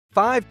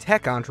5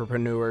 tech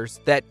entrepreneurs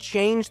that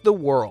changed the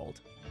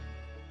world.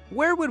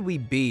 Where would we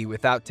be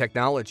without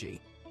technology?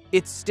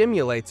 It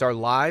stimulates our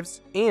lives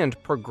and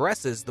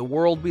progresses the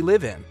world we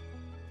live in.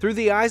 Through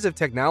the eyes of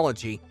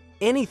technology,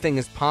 anything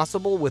is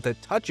possible with a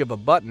touch of a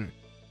button.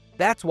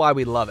 That's why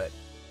we love it.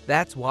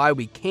 That's why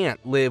we can't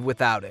live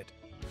without it.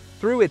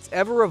 Through its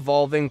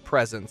ever-evolving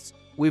presence,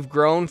 we've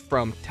grown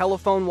from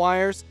telephone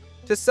wires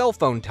to cell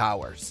phone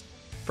towers,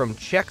 from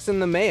checks in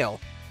the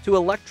mail to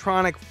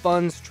electronic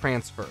funds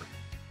transfer,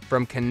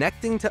 from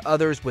connecting to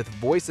others with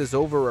voices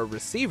over a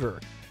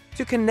receiver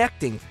to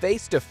connecting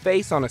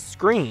face-to-face on a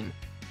screen,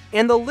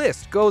 and the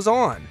list goes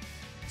on.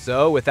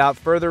 So without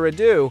further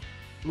ado,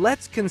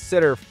 let's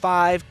consider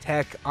 5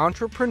 tech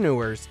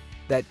entrepreneurs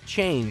that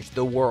changed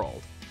the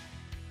world.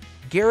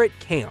 Garrett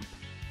Camp.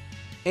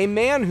 A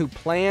man who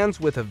plans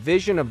with a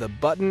vision of the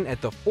button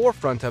at the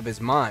forefront of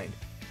his mind,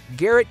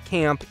 Garrett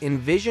Camp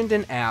envisioned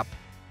an app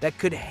that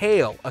could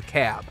hail a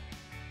cab.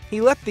 He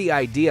let the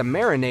idea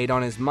marinate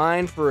on his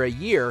mind for a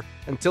year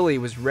until he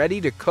was ready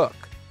to cook.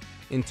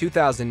 In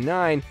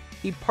 2009,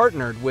 he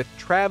partnered with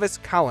Travis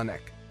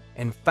Kalanick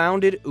and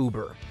founded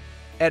Uber,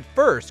 at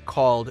first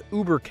called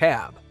Uber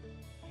Cab.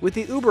 With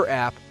the Uber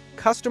app,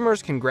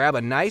 customers can grab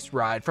a nice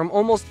ride from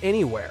almost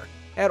anywhere,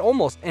 at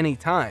almost any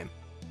time,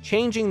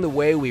 changing the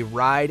way we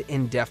ride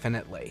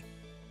indefinitely.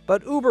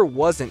 But Uber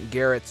wasn't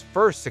Garrett's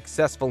first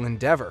successful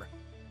endeavor.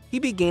 He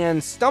began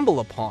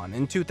StumbleUpon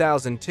in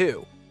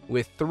 2002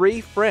 with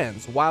 3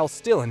 friends while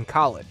still in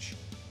college.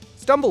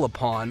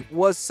 StumbleUpon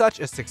was such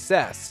a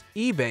success,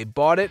 eBay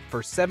bought it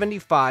for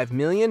 $75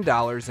 million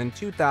in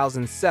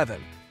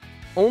 2007,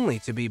 only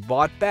to be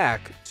bought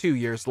back 2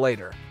 years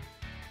later.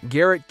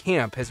 Garrett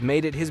Camp has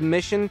made it his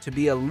mission to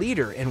be a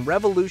leader in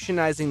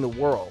revolutionizing the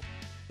world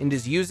and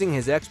is using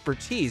his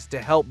expertise to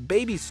help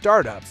baby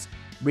startups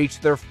reach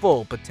their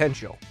full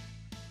potential.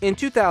 In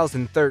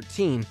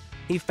 2013,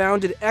 he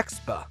founded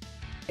Expa,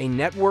 a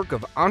network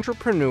of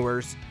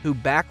entrepreneurs who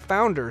back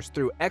founders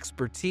through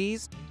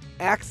expertise,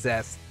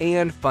 access,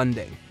 and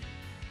funding.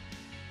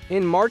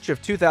 In March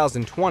of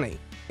 2020,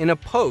 in a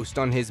post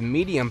on his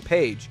Medium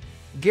page,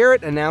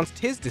 Garrett announced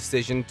his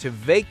decision to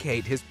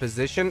vacate his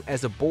position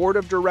as a board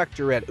of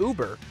director at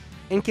Uber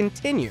and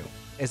continue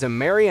as a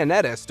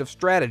marionettist of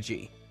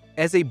strategy,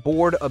 as a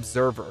board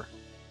observer.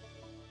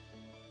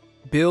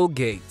 Bill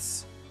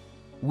Gates.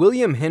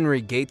 William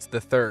Henry Gates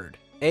III,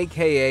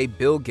 aka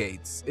Bill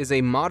Gates, is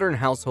a modern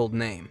household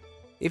name.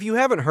 If you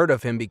haven't heard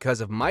of him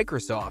because of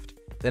Microsoft,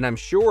 then I'm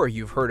sure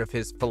you've heard of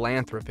his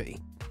philanthropy.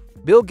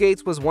 Bill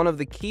Gates was one of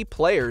the key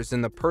players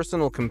in the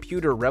personal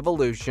computer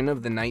revolution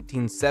of the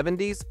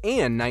 1970s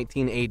and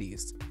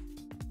 1980s,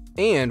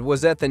 and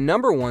was at the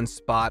 #1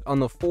 spot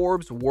on the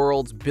Forbes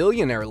World's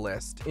Billionaire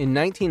list in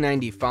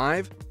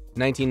 1995,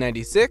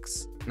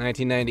 1996,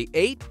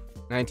 1998,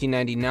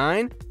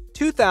 1999,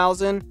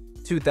 2000,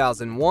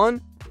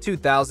 2001,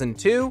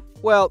 2002,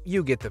 well,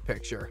 you get the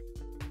picture.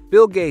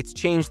 Bill Gates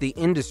changed the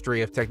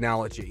industry of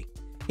technology.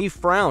 He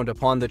frowned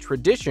upon the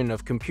tradition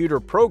of computer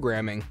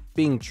programming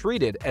being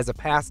treated as a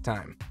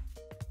pastime.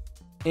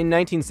 In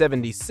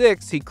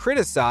 1976, he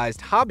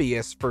criticized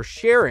hobbyists for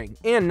sharing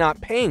and not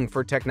paying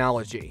for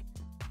technology.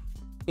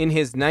 In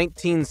his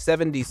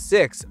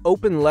 1976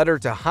 open letter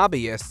to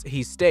hobbyists,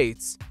 he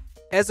states,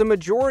 "As a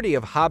majority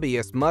of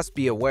hobbyists must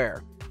be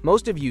aware,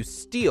 most of you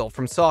steal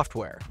from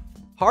software.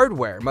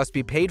 Hardware must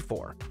be paid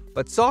for,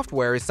 but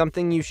software is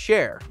something you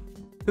share.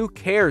 Who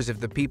cares if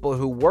the people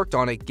who worked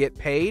on it get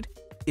paid?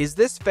 Is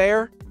this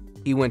fair?"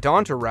 He went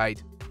on to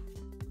write,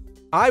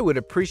 "I would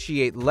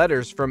appreciate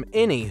letters from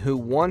any who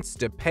wants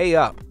to pay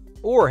up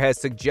or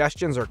has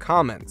suggestions or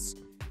comments.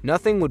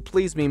 Nothing would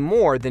please me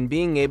more than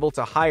being able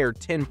to hire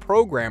 10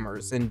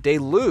 programmers and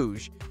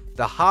deluge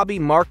the hobby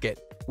market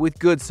with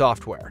good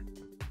software.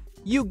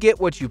 You get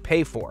what you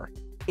pay for."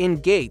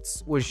 And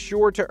Gates was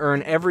sure to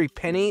earn every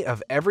penny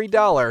of every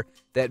dollar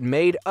that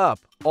made up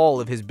all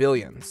of his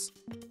billions,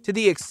 to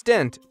the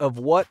extent of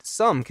what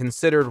some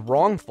considered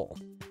wrongful.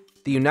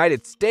 The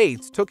United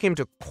States took him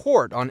to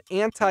court on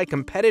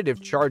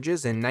anti-competitive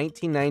charges in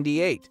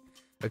 1998,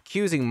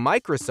 accusing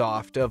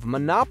Microsoft of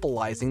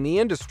monopolizing the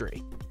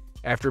industry.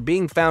 After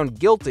being found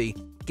guilty,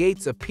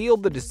 Gates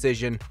appealed the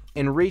decision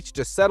and reached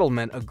a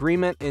settlement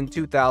agreement in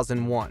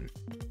 2001.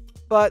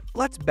 But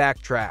let's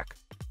backtrack.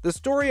 The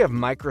story of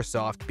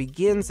Microsoft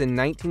begins in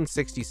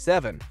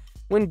 1967,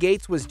 when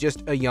Gates was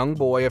just a young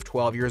boy of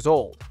 12 years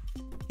old.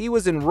 He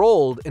was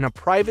enrolled in a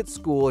private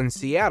school in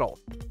Seattle,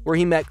 where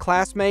he met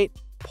classmate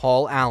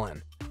Paul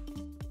Allen.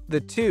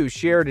 The two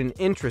shared an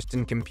interest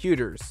in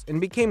computers and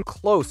became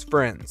close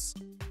friends.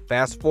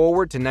 Fast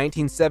forward to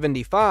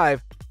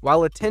 1975,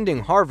 while attending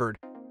Harvard,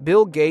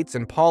 Bill Gates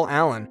and Paul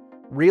Allen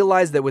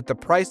realized that with the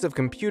price of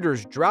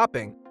computers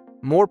dropping,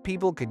 more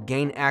people could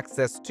gain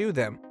access to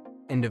them,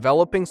 and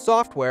developing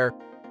software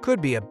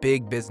could be a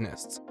big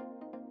business.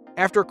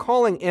 After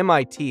calling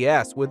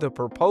MITS with a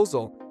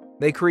proposal,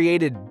 they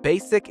created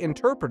Basic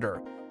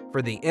Interpreter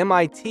for the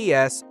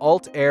MITS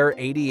Altair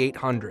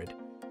 8800,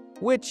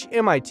 which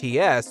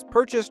MITS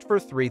purchased for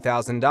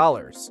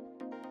 $3,000.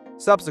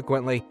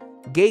 Subsequently,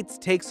 Gates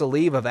takes a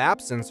leave of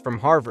absence from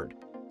Harvard,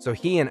 so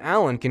he and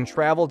Allen can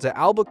travel to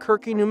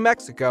Albuquerque, New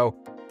Mexico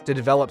to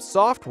develop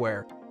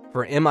software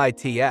for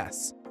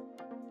MITS.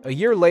 A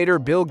year later,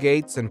 Bill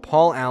Gates and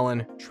Paul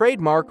Allen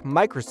trademark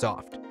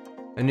Microsoft,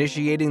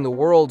 initiating the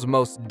world's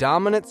most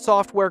dominant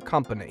software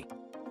company.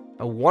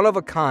 A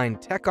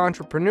one-of-a-kind tech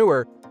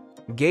entrepreneur,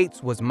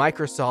 Gates was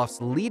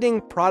Microsoft's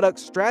leading product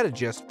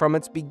strategist from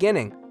its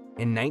beginning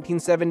in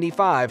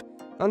 1975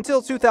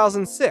 until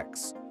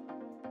 2006,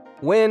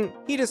 when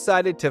he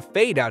decided to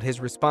fade out his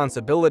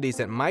responsibilities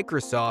at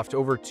Microsoft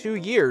over 2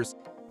 years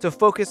to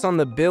focus on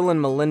the Bill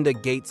and Melinda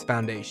Gates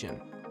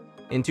Foundation.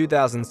 In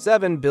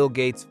 2007, Bill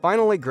Gates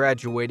finally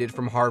graduated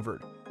from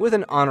Harvard with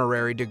an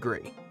honorary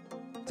degree.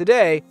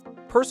 Today,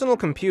 personal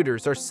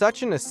computers are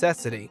such a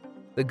necessity,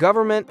 the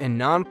government and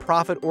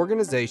nonprofit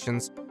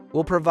organizations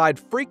will provide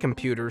free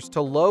computers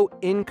to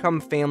low-income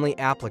family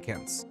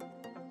applicants,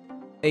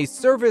 a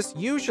service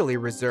usually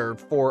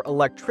reserved for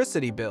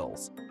electricity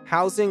bills,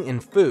 housing,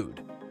 and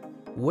food.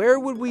 Where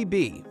would we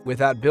be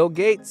without Bill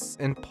Gates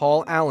and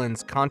Paul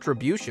Allen's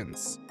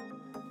contributions?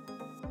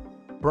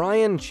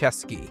 Brian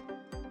Chesky.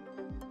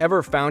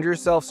 Ever found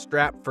yourself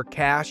strapped for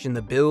cash and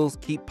the bills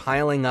keep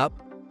piling up?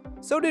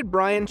 So did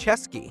Brian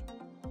Chesky.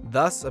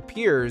 Thus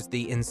appears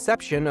the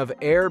inception of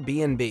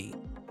Airbnb.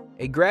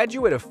 A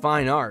graduate of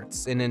fine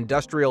arts and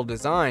industrial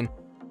design,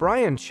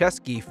 Brian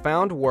Chesky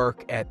found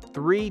work at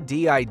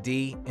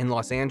 3DID in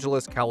Los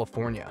Angeles,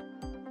 California.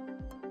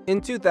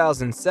 In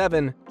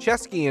 2007,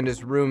 Chesky and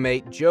his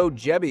roommate Joe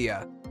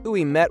Gebbia, who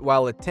he met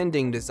while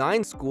attending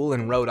design school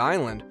in Rhode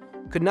Island,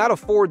 could not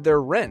afford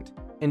their rent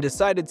and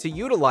decided to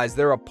utilize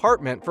their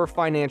apartment for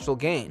financial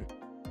gain.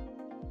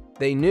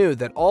 They knew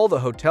that all the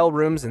hotel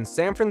rooms in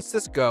San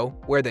Francisco,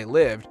 where they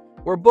lived,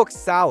 were booked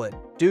solid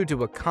due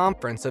to a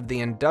conference of the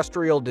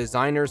Industrial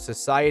Designers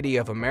Society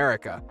of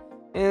America,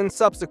 and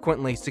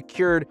subsequently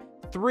secured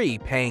 3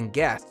 paying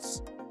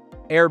guests.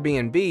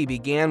 Airbnb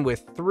began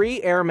with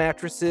 3 air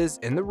mattresses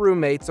in the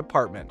roommate's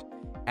apartment,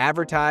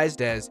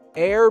 advertised as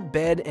Air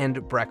Bed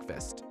and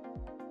Breakfast.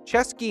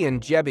 Chesky and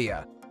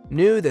Gebbia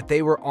knew that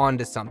they were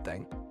onto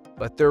something,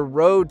 but their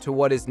road to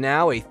what is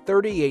now a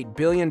 $38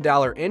 billion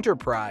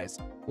enterprise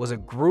was a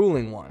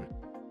grueling one,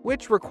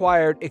 which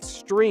required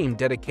extreme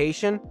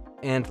dedication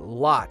and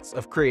lots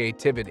of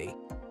creativity.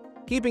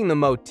 Keeping the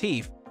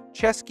motif,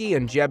 Chesky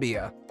and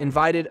Gebbia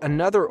invited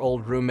another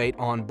old roommate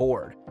on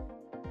board,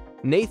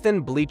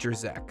 Nathan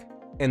Bleacherzek,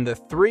 and the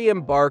 3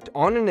 embarked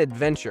on an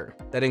adventure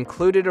that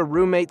included a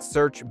roommate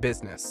search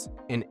business,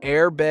 an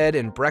air bed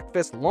and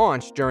breakfast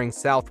launch during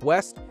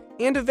Southwest,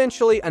 and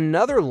eventually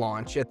another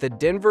launch at the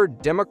Denver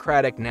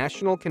Democratic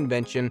National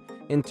Convention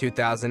in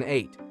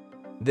 2008.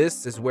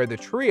 This is where the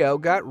trio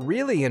got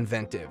really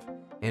inventive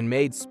and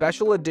made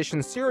special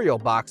edition cereal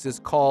boxes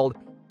called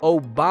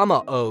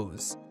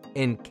Obama-O's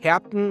and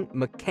Captain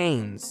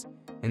McCain's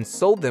and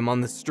sold them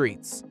on the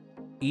streets.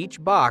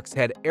 Each box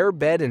had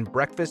airbed and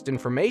breakfast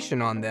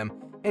information on them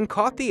and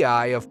caught the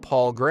eye of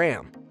Paul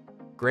Graham.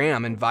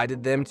 Graham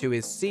invited them to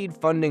his seed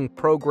funding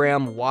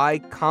program Y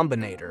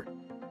Combinator.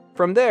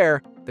 From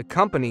there, the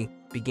company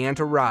began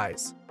to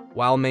rise,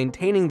 while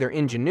maintaining their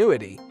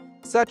ingenuity,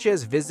 such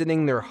as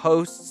visiting their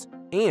hosts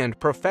and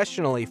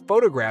professionally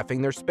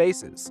photographing their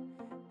spaces,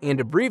 and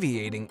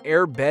abbreviating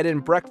Air Bed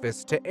and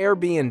Breakfast to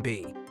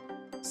Airbnb.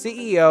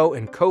 CEO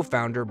and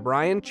co-founder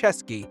Brian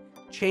Chesky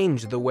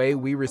changed the way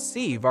we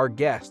receive our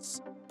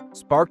guests,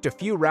 sparked a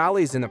few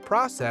rallies in the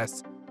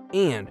process,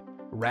 and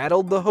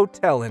rattled the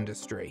hotel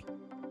industry.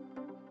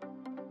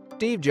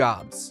 Steve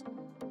Jobs.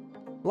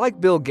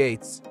 Like Bill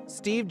Gates,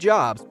 Steve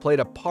Jobs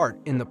played a part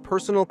in the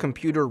personal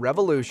computer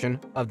revolution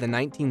of the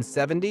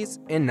 1970s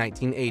and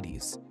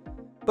 1980s.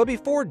 But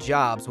before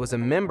Jobs was a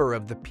member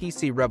of the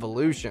PC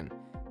revolution,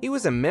 he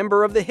was a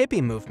member of the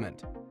hippie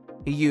movement.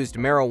 He used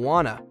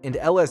marijuana and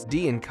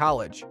LSD in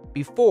college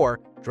before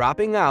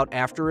dropping out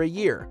after a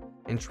year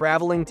and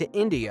traveling to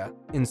India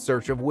in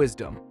search of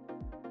wisdom.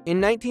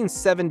 In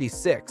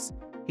 1976,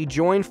 he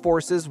joined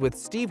forces with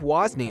Steve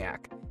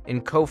Wozniak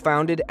and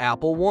co-founded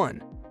Apple I,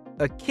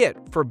 a kit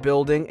for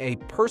building a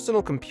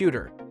personal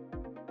computer.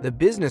 The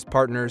business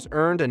partners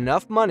earned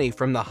enough money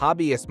from the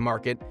hobbyist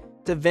market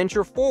to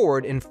venture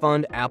forward and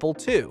fund Apple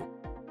II.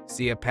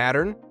 See a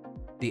pattern?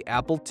 The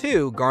Apple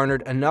II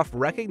garnered enough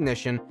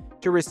recognition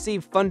to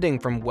receive funding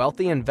from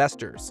wealthy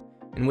investors,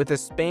 and with a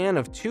span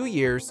of 2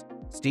 years,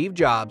 Steve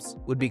Jobs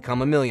would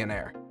become a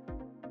millionaire.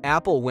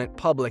 Apple went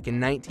public in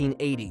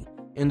 1980,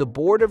 and the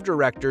board of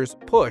directors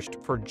pushed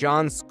for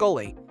John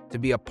Sculley to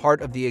be a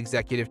part of the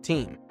executive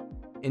team.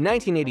 In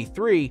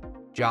 1983,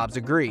 Jobs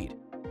agreed.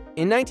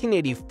 In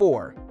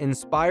 1984,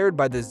 inspired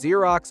by the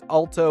Xerox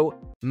Alto,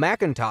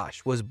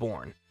 Macintosh was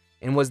born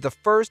and was the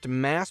first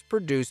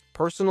mass-produced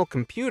personal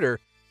computer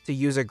to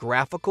use a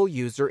graphical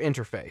user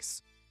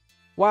interface.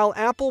 While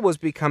Apple was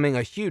becoming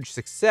a huge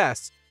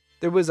success,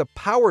 there was a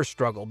power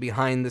struggle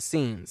behind the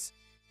scenes,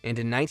 and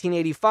in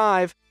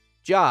 1985,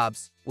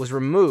 Jobs was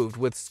removed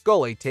with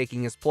Sculley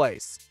taking his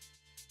place.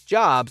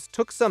 Jobs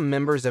took some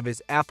members of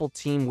his Apple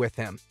team with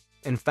him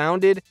and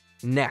founded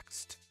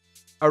Next.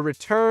 a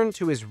return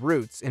to his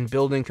roots in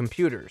building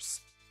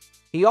computers.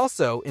 He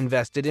also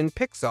invested in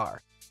Pixar,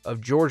 of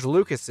George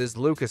Lucas's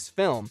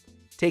Lucasfilm,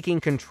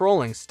 taking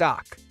controlling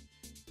stock.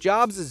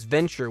 Jobs'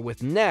 venture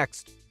with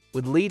Next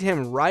would lead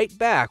him right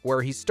back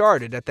where he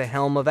started at the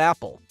helm of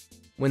Apple,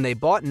 when they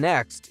bought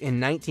Next in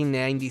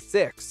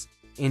 1996,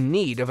 in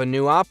need of a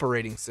new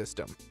operating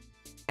system.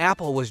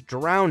 Apple was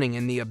drowning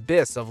in the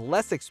abyss of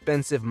less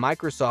expensive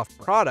Microsoft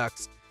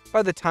products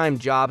by the time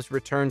Jobs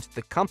returned to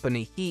the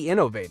company he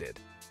innovated,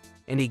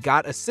 and he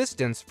got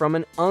assistance from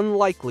an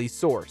unlikely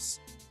source.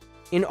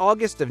 In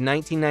August of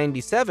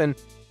 1997,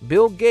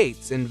 Bill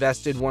Gates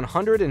invested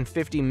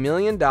 $150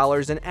 million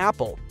in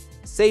Apple,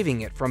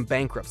 saving it from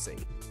bankruptcy.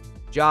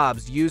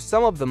 Jobs used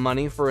some of the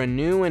money for a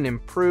new and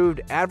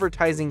improved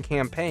advertising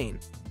campaign,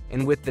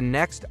 and with the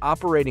Next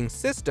operating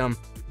system,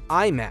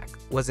 iMac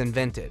was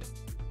invented,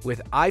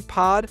 with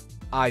iPod,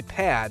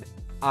 iPad,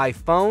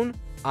 iPhone,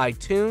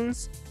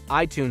 iTunes,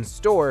 iTunes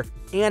Store,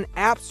 and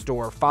App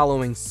Store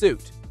following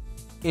suit.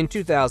 In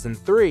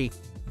 2003,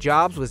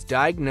 Jobs was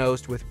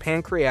diagnosed with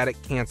pancreatic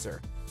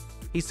cancer.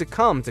 He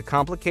succumbed to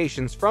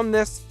complications from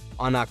this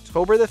on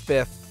October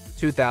 5,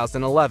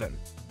 2011.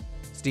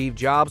 Steve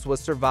Jobs was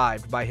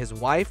survived by his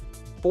wife,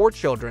 4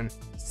 children,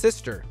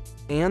 sister,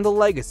 and the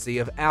legacy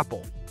of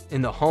Apple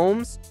in the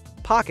homes,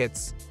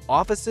 pockets,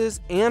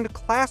 offices, and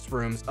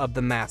classrooms of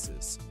the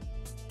masses.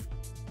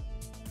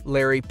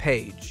 Larry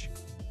Page.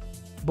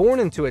 Born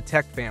into a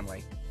tech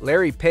family,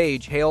 Larry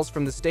Page hails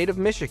from the state of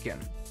Michigan.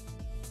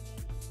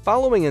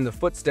 Following in the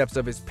footsteps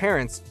of his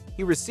parents,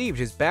 he received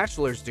his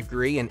bachelor's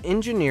degree in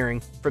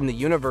engineering from the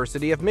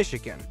University of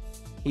Michigan.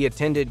 He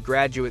attended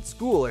graduate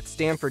school at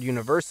Stanford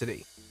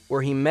University,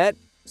 where he met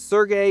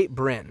Sergey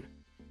Brin.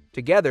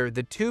 Together,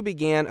 the two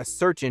began a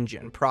search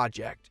engine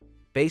project,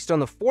 based on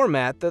the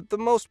format that the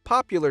most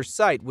popular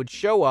site would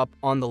show up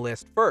on the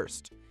list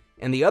first,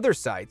 and the other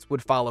sites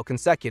would follow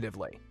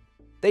consecutively.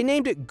 They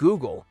named it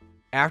Google,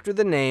 after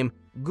the name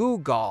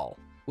Google,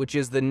 which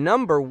is the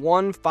number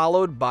 1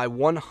 followed by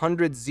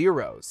 100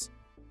 zeros.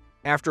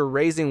 After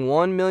raising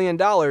 $1 million,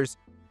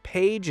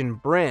 Page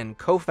and Brin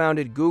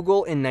co-founded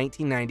Google in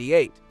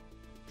 1998.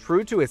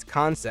 True to its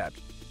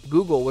concept,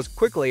 Google was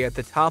quickly at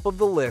the top of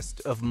the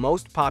list of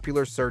most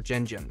popular search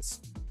engines.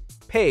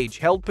 Page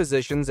held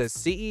positions as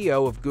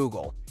CEO of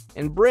Google,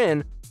 and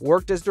Brin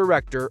worked as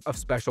director of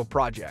special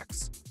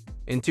projects.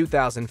 In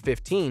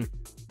 2015,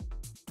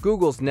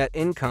 Google's net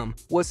income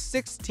was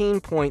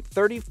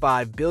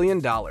 $16.35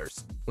 billion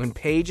when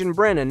Page and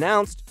Brin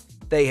announced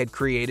they had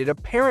created a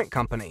parent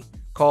company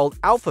called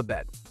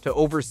Alphabet to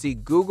oversee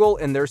Google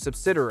and their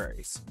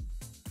subsidiaries.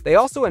 They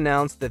also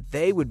announced that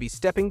they would be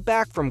stepping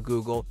back from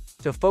Google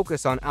to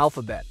focus on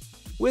Alphabet,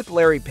 with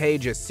Larry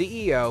Page as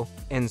CEO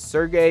and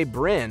Sergey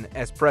Brin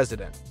as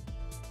president.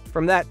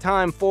 From that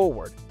time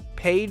forward,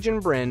 Page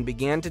and Brin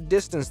began to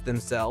distance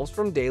themselves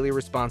from daily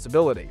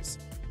responsibilities,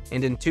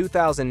 and in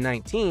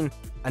 2019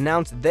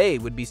 announced they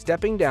would be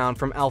stepping down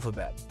from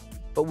Alphabet,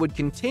 but would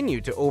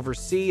continue to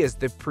oversee as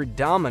the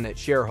predominant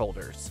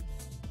shareholders.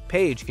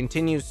 Page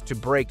continues to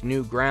break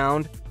new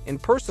ground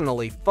and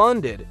personally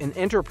funded an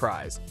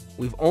enterprise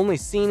we've only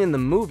seen in the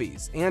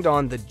movies and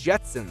on the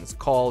Jetsons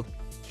called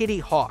Kitty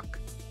Hawk.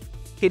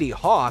 Kitty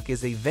Hawk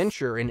is a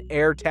venture in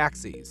air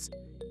taxis.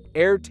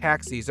 Air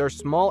taxis are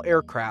small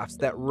aircrafts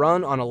that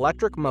run on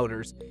electric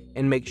motors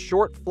and make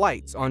short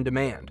flights on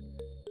demand.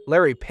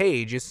 Larry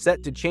Page is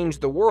set to change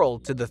the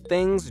world to the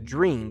things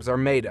dreams are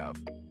made of.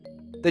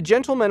 The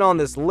gentlemen on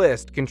this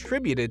list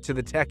contributed to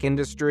the tech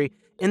industry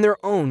in their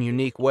own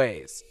unique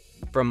ways,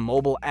 from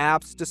mobile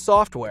apps to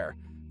software,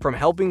 from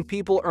helping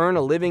people earn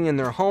a living in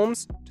their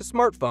homes to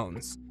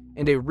smartphones,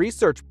 and a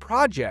research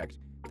project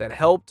that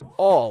helped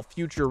all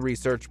future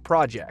research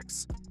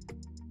projects.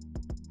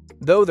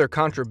 Though their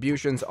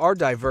contributions are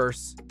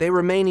diverse, they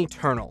remain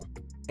eternal,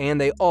 and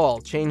they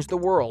all change the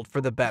world for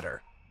the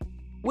better.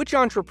 Which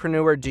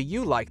entrepreneur do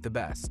you like the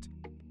best?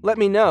 Let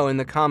me know in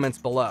the comments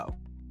below.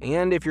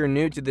 And if you're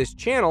new to this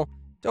channel,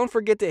 don't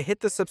forget to hit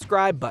the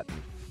subscribe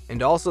button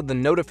and also the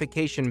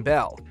notification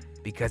bell,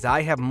 because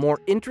I have more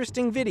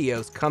interesting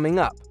videos coming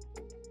up.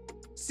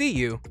 See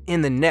you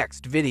in the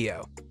next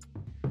video.